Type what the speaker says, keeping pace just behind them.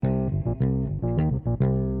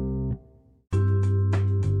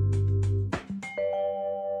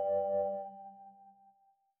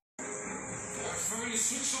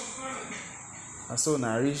I saw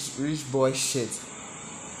na rich boy shit.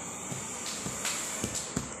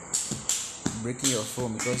 Breaking your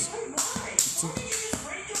phone because you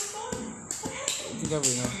think of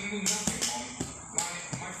it now.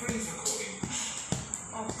 My friend's recording.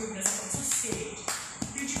 Oh goodness, I'm so scared.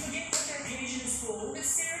 Did you forget what the occasion is for? The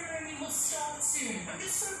ceremony will start soon. I'm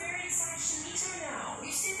just so very excited to meet her now.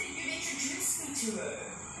 You said that you'd introduce me to her.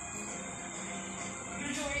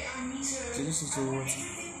 Joy, I meet her. Introduce you to what?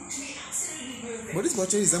 Everything to be absolutely perfect. But this boy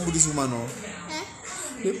actually resembles this woman, no?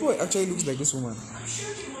 The boy actually looks like this woman. I'm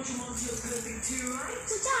sure you want your mom to look perfect too,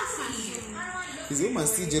 right? Is the woman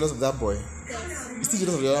still jealous of that boy? Is still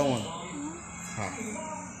jealous of the other one?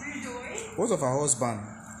 What of her husband?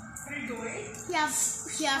 He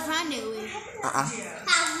have run away. Have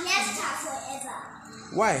left her forever.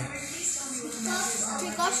 Why?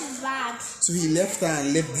 Because she's bad. So he left her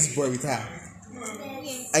and left this boy with her.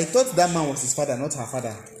 Yes. I thought that man was his father, not her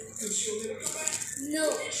father. No.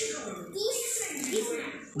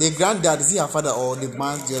 The granddad, is he her father or her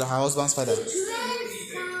husband's father? He's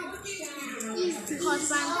the husband's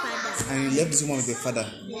father. And he left this woman with the father.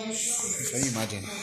 Yes. Can you imagine?